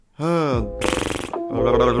Let's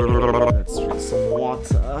drink some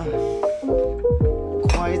water.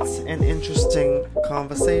 Quite an interesting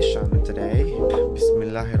conversation today.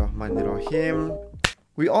 Bismillahirrahmanirrahim.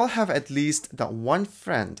 We all have at least that one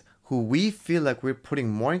friend who we feel like we're putting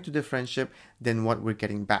more into the friendship than what we're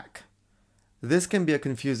getting back. This can be a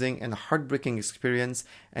confusing and heartbreaking experience,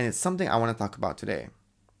 and it's something I want to talk about today.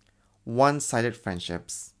 One-sided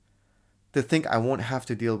friendships. To think I won't have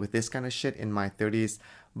to deal with this kind of shit in my 30s,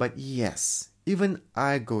 but yes, even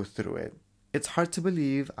I go through it. It's hard to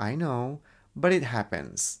believe, I know, but it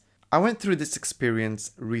happens. I went through this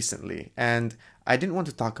experience recently, and I didn't want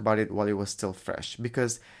to talk about it while it was still fresh,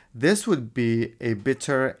 because this would be a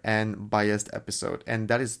bitter and biased episode, and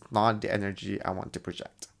that is not the energy I want to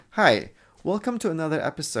project. Hi, welcome to another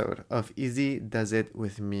episode of Easy Does It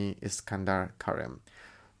with me, Iskandar Karim.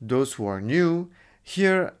 Those who are new,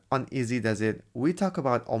 here on Easy Does It, we talk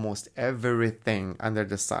about almost everything under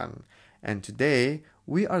the sun. And today,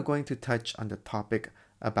 we are going to touch on the topic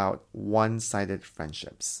about one-sided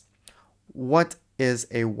friendships. What is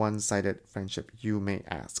a one-sided friendship, you may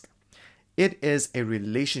ask? It is a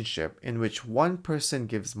relationship in which one person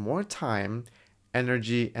gives more time,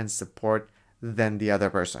 energy, and support than the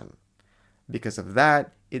other person. Because of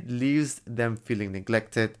that, it leaves them feeling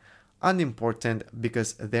neglected, unimportant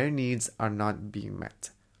because their needs are not being met.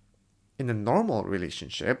 In a normal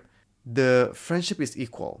relationship, the friendship is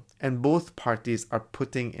equal and both parties are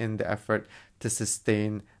putting in the effort to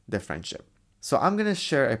sustain the friendship. So I'm going to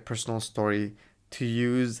share a personal story to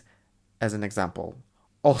use as an example,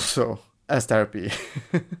 also as therapy.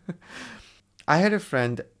 I had a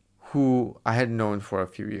friend who I had known for a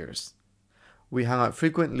few years. We hung out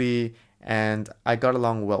frequently and I got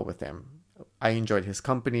along well with him. I enjoyed his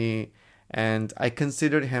company, and I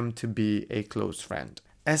considered him to be a close friend.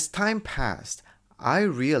 As time passed, I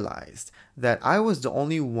realized that I was the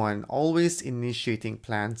only one always initiating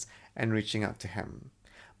plans and reaching out to him.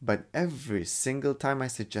 But every single time I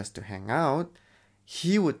suggest to hang out,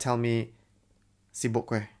 he would tell me, "Sibuk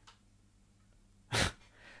ko eh."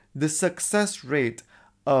 The success rate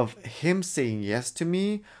of him saying yes to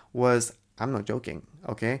me was, I'm not joking,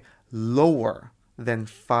 okay, lower than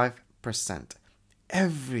 5%.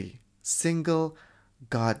 Every single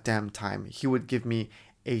goddamn time he would give me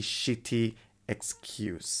a shitty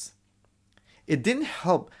excuse. It didn't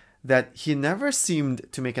help that he never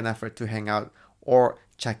seemed to make an effort to hang out or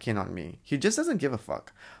check in on me. He just doesn't give a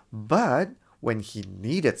fuck. But when he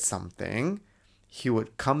needed something, he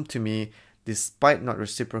would come to me despite not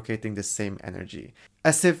reciprocating the same energy,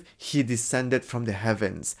 as if he descended from the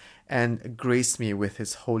heavens and graced me with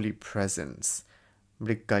his holy presence.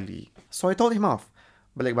 So I told him off,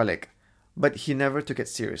 balik-balik, but he never took it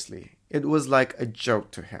seriously. It was like a joke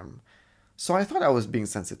to him. So I thought I was being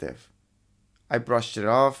sensitive. I brushed it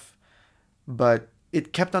off, but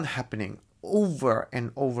it kept on happening over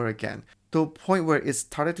and over again to a point where it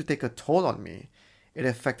started to take a toll on me. It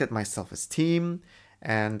affected my self-esteem,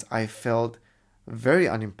 and I felt very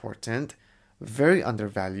unimportant, very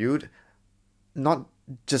undervalued, not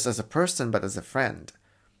just as a person, but as a friend.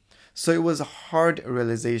 So it was a hard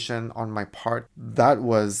realization on my part that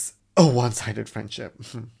was a one-sided friendship.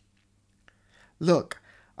 Look,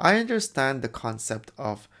 I understand the concept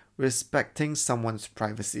of respecting someone's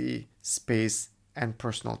privacy, space, and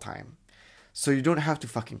personal time. So you don't have to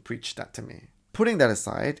fucking preach that to me. Putting that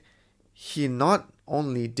aside, he not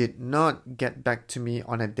only did not get back to me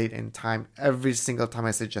on a date and time every single time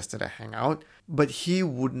I suggested a hangout, but he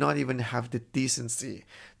would not even have the decency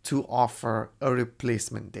to offer a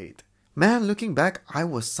replacement date. Man, looking back, I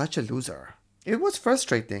was such a loser. It was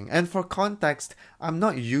frustrating, and for context, I'm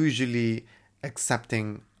not usually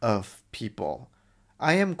accepting of people.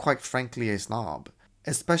 I am quite frankly a snob,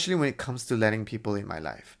 especially when it comes to letting people in my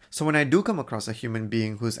life. So when I do come across a human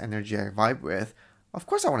being whose energy I vibe with, of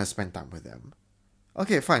course I want to spend time with them.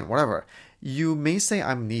 Okay, fine, whatever. You may say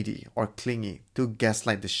I'm needy or clingy to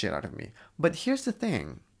gaslight the shit out of me. But here's the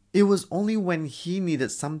thing. It was only when he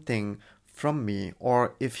needed something from me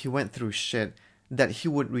or if he went through shit that he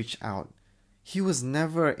would reach out. He was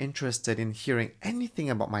never interested in hearing anything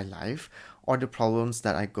about my life or the problems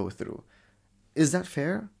that I go through. Is that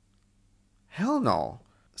fair? Hell no.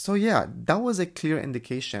 So yeah, that was a clear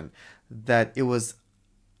indication that it was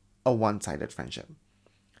a one-sided friendship.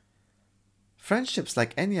 Friendships,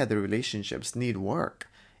 like any other relationships, need work.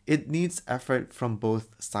 It needs effort from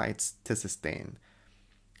both sides to sustain.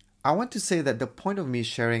 I want to say that the point of me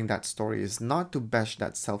sharing that story is not to bash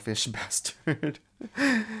that selfish bastard.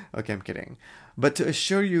 Okay, I'm kidding. But to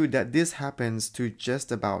assure you that this happens to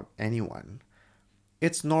just about anyone.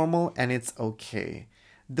 It's normal and it's okay.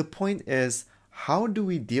 The point is, how do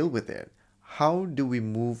we deal with it? How do we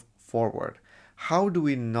move forward? How do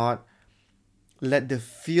we not let the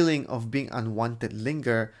feeling of being unwanted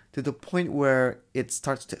linger to the point where it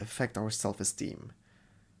starts to affect our self-esteem?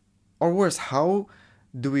 Or worse, how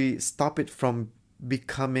do we stop it from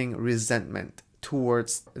becoming resentment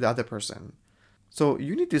towards the other person? So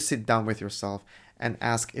you need to sit down with yourself and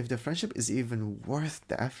ask if the friendship is even worth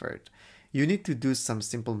the effort. You need to do some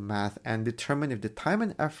simple math and determine if the time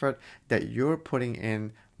and effort that you're putting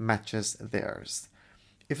in matches theirs.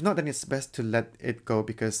 If not, then it's best to let it go,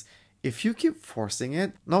 because if you keep forcing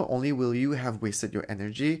it, not only will you have wasted your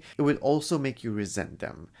energy, it will also make you resent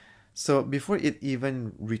them. So before it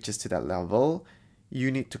even reaches to that level,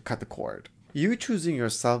 you need to cut the cord. You choosing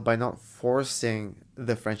yourself by not forcing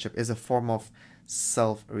the friendship is a form of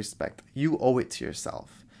self-respect. You owe it to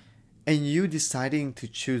yourself. And you deciding to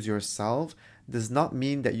choose yourself does not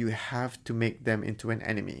mean that you have to make them into an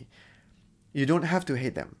enemy. You don't have to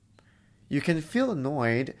hate them. You can feel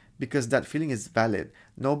annoyed because that feeling is valid.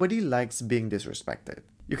 Nobody likes being disrespected.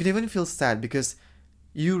 You can even feel sad because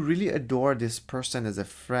you really adore this person as a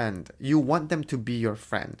friend. You want them to be your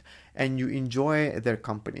friend and you enjoy their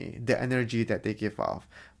company, the energy that they give off.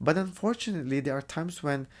 But unfortunately, there are times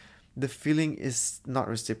when the feeling is not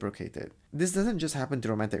reciprocated. This doesn't just happen to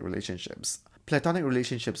romantic relationships. Platonic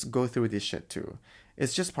relationships go through this shit too.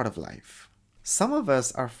 It's just part of life. Some of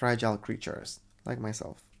us are fragile creatures, like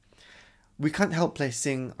myself. We can't help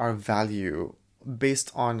placing our value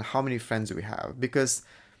based on how many friends we have, because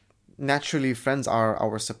naturally friends are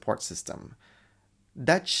our support system.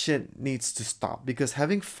 That shit needs to stop, because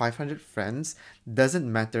having 500 friends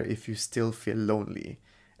doesn't matter if you still feel lonely.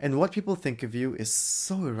 And what people think of you is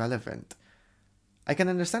so irrelevant. I can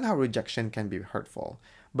understand how rejection can be hurtful,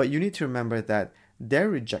 but you need to remember that their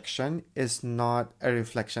rejection is not a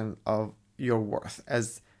reflection of your worth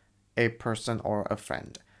as a person or a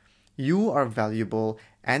friend. You are valuable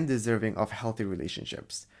and deserving of healthy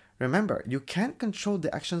relationships. Remember, you can't control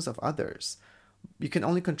the actions of others. You can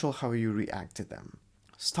only control how you react to them.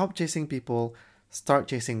 Stop chasing people, start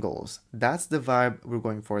chasing goals. That's the vibe we're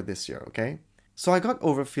going for this year, okay? So I got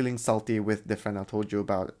over feeling salty with the friend I told you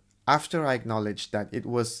about after I acknowledged that it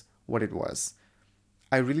was what it was.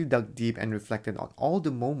 I really dug deep and reflected on all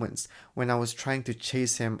the moments when I was trying to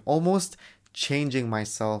chase him, almost changing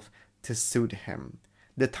myself to suit him.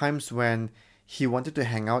 The times when he wanted to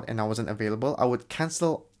hang out and I wasn't available, I would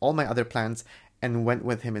cancel all my other plans and went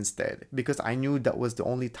with him instead, because I knew that was the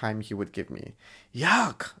only time he would give me.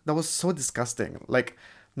 Yuck! That was so disgusting. Like,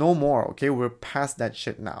 no more, okay? We're past that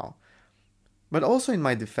shit now. But also in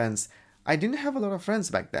my defense, I didn't have a lot of friends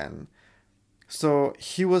back then. So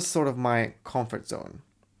he was sort of my comfort zone.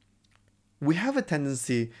 We have a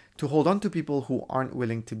tendency to hold on to people who aren't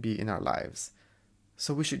willing to be in our lives.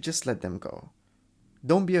 So we should just let them go.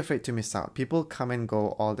 Don't be afraid to miss out. People come and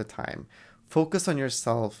go all the time. Focus on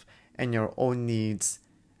yourself and your own needs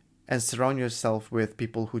and surround yourself with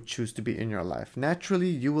people who choose to be in your life. Naturally,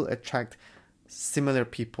 you will attract similar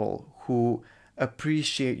people who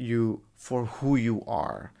appreciate you for who you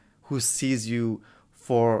are, who sees you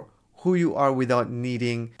for who you are without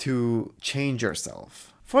needing to change yourself.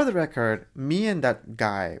 For the record, me and that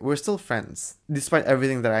guy, we're still friends, despite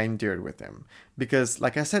everything that I endured with him. Because,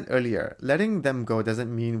 like I said earlier, letting them go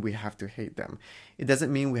doesn't mean we have to hate them. It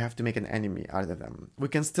doesn't mean we have to make an enemy out of them. We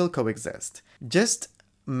can still coexist. Just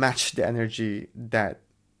match the energy that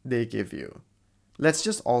they give you. Let's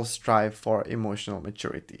just all strive for emotional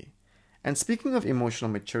maturity. And speaking of emotional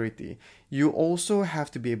maturity, you also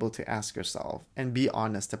have to be able to ask yourself and be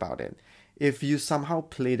honest about it. If you somehow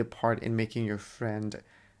played a part in making your friend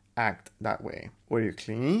act that way. Were you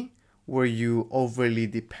clingy? Were you overly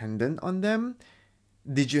dependent on them?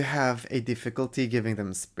 Did you have a difficulty giving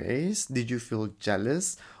them space? Did you feel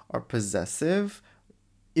jealous or possessive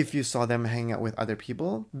if you saw them hang out with other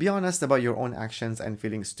people? Be honest about your own actions and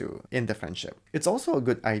feelings too in the friendship. It's always a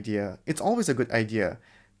good idea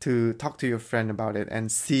to talk to your friend about it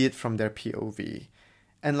and see it from their POV.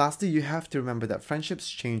 And lastly, you have to remember that friendships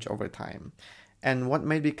change over time. And what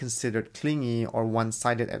might be considered clingy or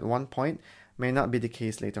one-sided at one point may not be the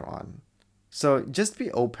case later on. So just be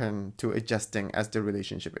open to adjusting as the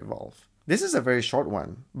relationship evolves. This is a very short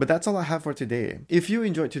one, but that's all I have for today. If you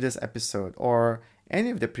enjoyed today's episode or any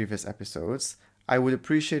of the previous episodes, I would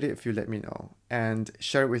appreciate it if you let me know and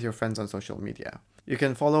share it with your friends on social media. You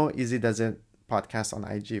can follow Easy Does It podcast on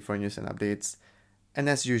IG for news and updates. And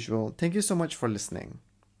as usual, thank you so much for listening.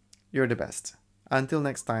 You're the best. Until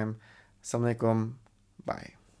next time, Assalamualaikum. Bye.